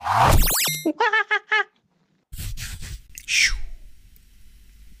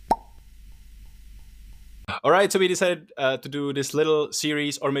All right, so we decided to do this little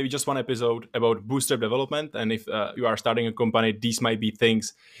series, or maybe just one episode about Bootstrap development. And if you are starting a company, these might be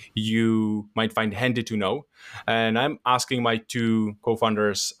things you might find handy to know. And I'm asking my two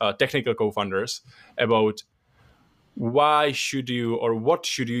co-founders, technical co-founders, about why should you or what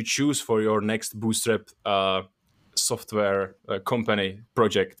should you choose for your next Bootstrap software company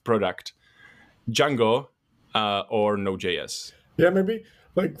product, Django or Node.js? Yeah, maybe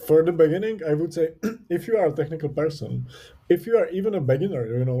like for the beginning, I would say if you are a technical person, if you are even a beginner,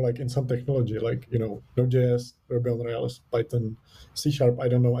 like in some technology, like, Node.js, Ruby on Rails, Python, C Sharp, I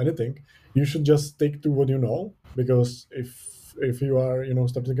don't know anything, you should just stick to what you know, because if you are,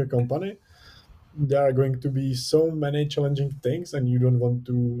 starting a company, there are going to be so many challenging things and you don't want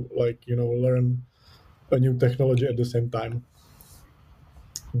to like, learn a new technology at the same time.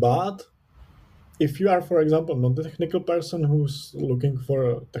 But if you are, for example, not a technical person who's looking for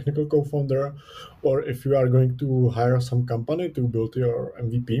a technical co-founder, or if you are going to hire some company to build your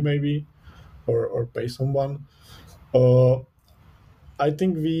MVP maybe, or pay someone, uh, I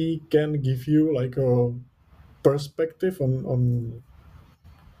think we can give you like a perspective on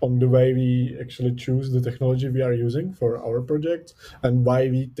the way we actually choose the technology we are using for our project, and why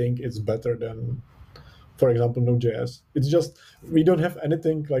we think it's better than, for example, Node.js. It's just we don't have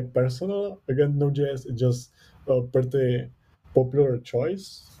anything like personal against Node.js. It's just a pretty popular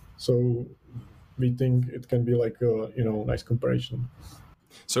choice. So we think it can be like a nice comparison.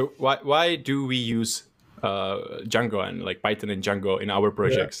 So why do we use Django and like Python and Django in our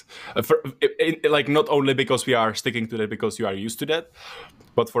Yeah, projects? Like not only because we are sticking to that because you are used to that,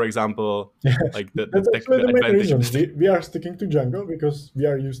 but for example, like that's actually the the main advantage of reason. We are sticking to Django because we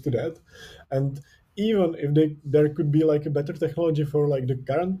are used to that. And even if there could be like a better technology for like the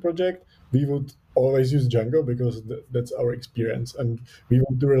current project, we would always use Django because that's our experience. And we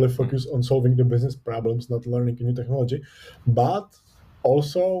want to really Hmm. focus on solving the business problems, not learning a new technology. But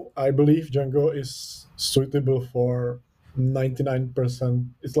also, I believe Django is suitable for 99%.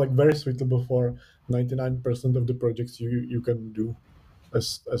 It's like very suitable for 99% of the projects you can do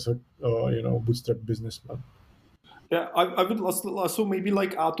as a bootstrap businessman. Yeah, I would also maybe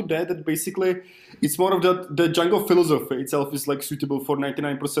like add to that that basically it's more of the Django philosophy itself is like suitable for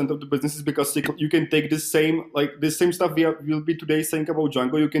 99% of the businesses, because you can take the same stuff will be today saying about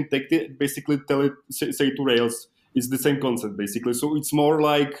Django. You can take it, basically tell it, say to Rails. It's the same concept basically. So it's more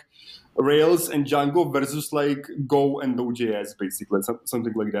like Rails and Django versus like Go and Node.js, basically,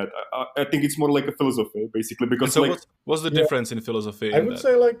 something like that. I think it's more like a philosophy, basically, And because so like what's the Yeah, difference in philosophy I in would that?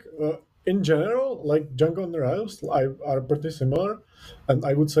 say like in general, like Django and Rails are pretty similar, and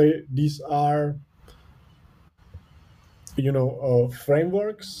I would say these are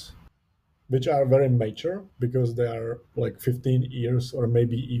frameworks which are very mature because they are like 15 years or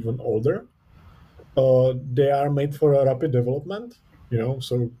maybe even older. They are made for a rapid development,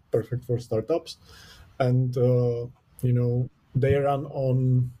 so perfect for startups, and they run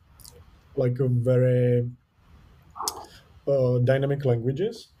on like a very dynamic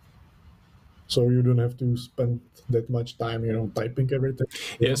languages, so you don't have to spend that much time, typing everything.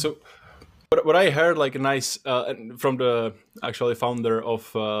 Yeah, so what I heard, like a nice from the actually founder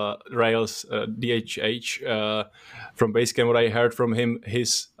of Rails, DHH from Basecamp, what I heard from him,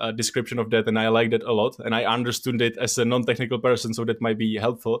 his description of that, and I liked it a lot, and I understood it as a non-technical person, so that might be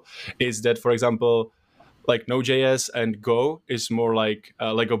helpful. Is that, for example, like Node.js and Go is more like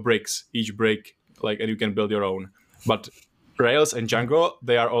Lego bricks, each brick, like, and you can build your own. But Rails and Django,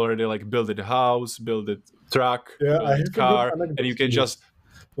 they are already like build it house, build it truck, Yeah, I build it have a good car, and anecdote you to can just. this.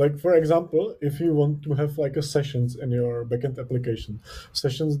 Like for example, if you want to have like a sessions in your backend application,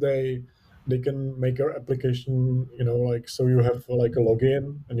 sessions they can make your application, like so you have like a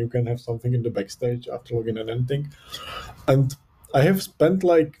login and you can have something in the backstage after login and anything. And I have spent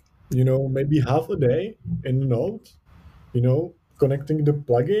like maybe half a day in Node, connecting the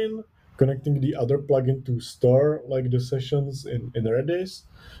plugin, connecting the other plugin to store like the sessions in Redis.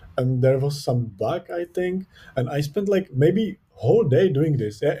 And there was some bug, I think, and I spent like maybe whole day doing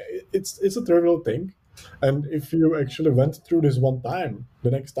this. Yeah, it's a trivial thing, and if you actually went through this one time,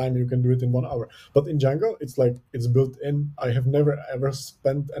 the next time you can do it in 1 hour. But in Django, it's like it's built in. I have never ever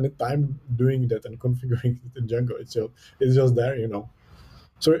spent any time doing that and configuring it in Django. It's just there,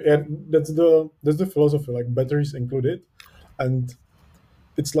 So and that's the philosophy. Like batteries included, and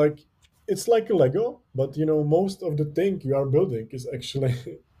it's like it's like a Lego, but most of the thing you are building is actually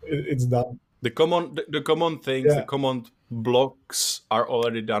it's done. The common things, the Yeah, common blocks are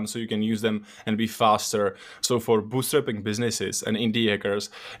already done, so you can use them and be faster. So for bootstrapping businesses and indie hackers,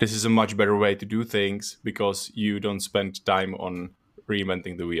 this is a much better way to do things because you don't spend time on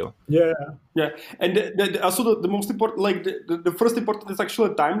reinventing the wheel. Yeah, Yeah, and also the most important, like the first important is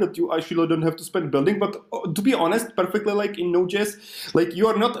actually time that you actually don't have to spend building. But to be honest, perfectly like in Node.js, like you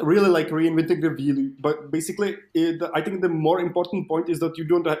are not really like reinventing the wheel. But basically, I think the more important point is that you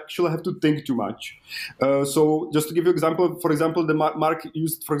don't actually have to think too much. So just to give you an example, for example, the Mark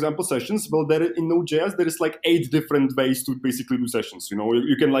used, for example, sessions. Well, there in Node.js there is like 8 different ways to basically do sessions. You know,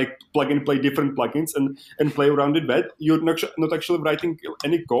 you can like plug and play different plugins and play around with that. You're not actually writing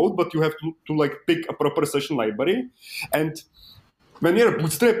any code, but you have to like pick a proper session library. And when you're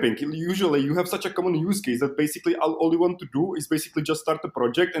bootstrapping, usually you have such a common use case that basically all you want to do is basically just start a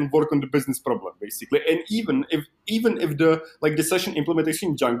project and work on the business problem, basically. And even if the like the session implementation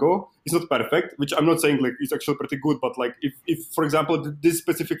in Django is not perfect, which I'm not saying like it's actually pretty good, but like if for example this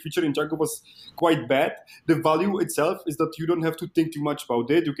specific feature in Django was quite bad, the value itself is that you don't have to think too much about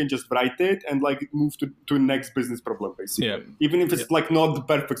it. You can just write it and like move to next business problem, basically. Yeah. Even if it's like not the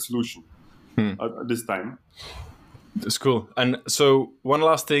perfect solution at this time. That's cool. And so one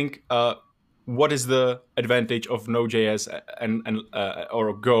last thing, what is the advantage of Node.js and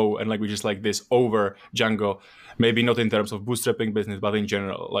or Go and languages like this over Django? Maybe not in terms of bootstrapping business, but in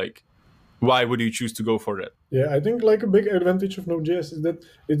general, like why would you choose to go for that? Yeah, I think like a big advantage of Node.js is that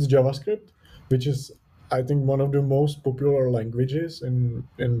it's JavaScript, which is I think one of the most popular languages in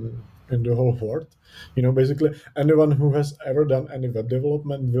the whole world. You know, basically anyone who has ever done any web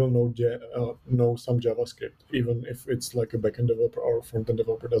development will know some JavaScript, even if it's like a backend developer or front-end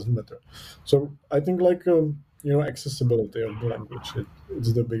developer, doesn't matter. So I think like accessibility of the language,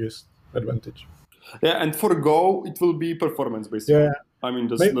 it's the biggest advantage. Yeah, and for Go, it will be performance basically. Yeah, I mean,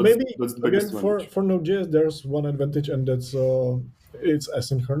 that's maybe the biggest again advantage. for Node.js, there's one advantage, and that's it's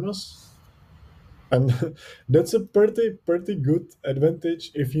asynchronous. And that's a pretty good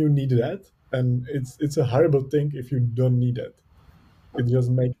advantage if you need that, and it's a horrible thing if you don't need it. It just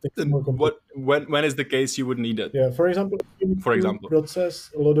makes things more complex. When is the case you would need it? Yeah, for example, if you need For to example.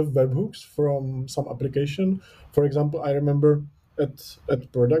 process a lot of webhooks from some application. For example, I remember at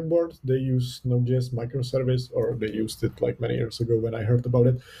Product Board they use Node.js microservice, or they used it like many years ago when I heard about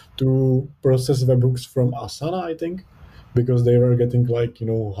it, to process webhooks from Asana, I think, because they were getting like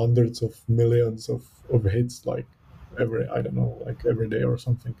hundreds of millions of hits like every day or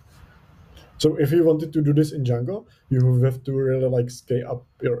something. So if you wanted to do this in Django, you have to really like scale up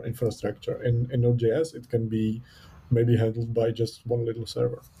your infrastructure. In Node.js, it can be maybe handled by just one little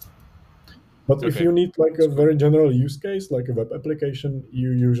server. But if Okay. you need like a very general use case, like a web application,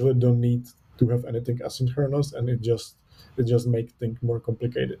 you usually don't need to have anything asynchronous, and it just makes things more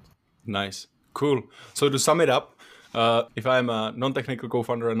complicated. Nice. Cool. So to sum it up, if I'm a non-technical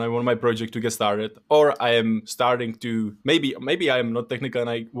co-founder and I want my project to get started, or I am starting to, maybe I am not technical and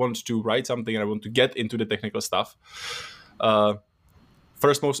I want to write something and I want to get into the technical stuff.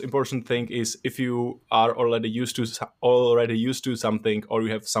 First most important thing is if you are already used to something, or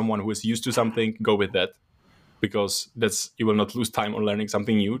you have someone who is used to something, go with that, because you will not lose time on learning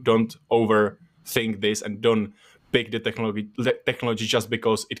something new. Don't overthink this, and don't pick the technology just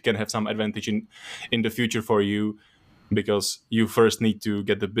because it can have some advantage in the future for you, because you first need to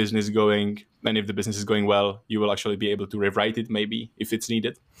get the business going, and if the business is going well, you will actually be able to rewrite it maybe if it's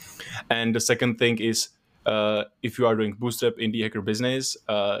needed. And the second thing is, if you are doing Bootstrap indie hacker business,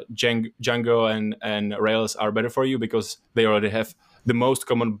 Django and Rails are better for you because they already have the most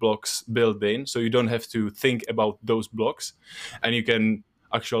common blocks built in, so you don't have to think about those blocks, and you can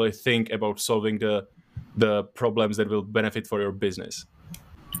actually think about solving the problems that will benefit for your business.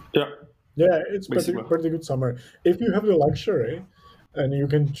 Yeah, it's Basically. pretty good summary. If you have the luxury and you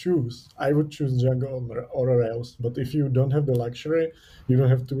can choose, I would choose Django or Rails. But if you don't have the luxury, you don't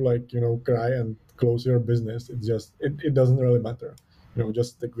have to cry and close your business. It doesn't really matter.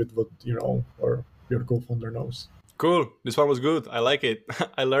 Just stick with what you know or your co-founder knows. Cool. This one was good. I like it.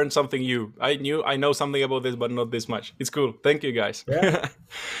 I learned something new. I know something about this, but not this much. It's cool. Thank you, guys. Yeah.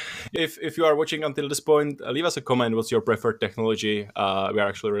 If you are watching until this point, leave us a comment. What's your preferred technology? We are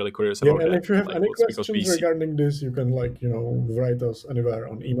actually really curious about Yeah, and that. if you have any because questions we see- regarding this, you can write us anywhere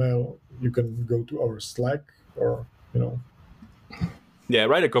on email. You can go to our Slack or Yeah,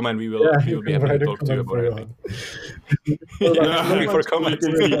 write a comment. We will be happy to talk to you about it. Thank for comments.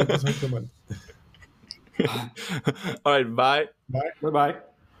 comment. All right, bye. Bye. Bye-bye.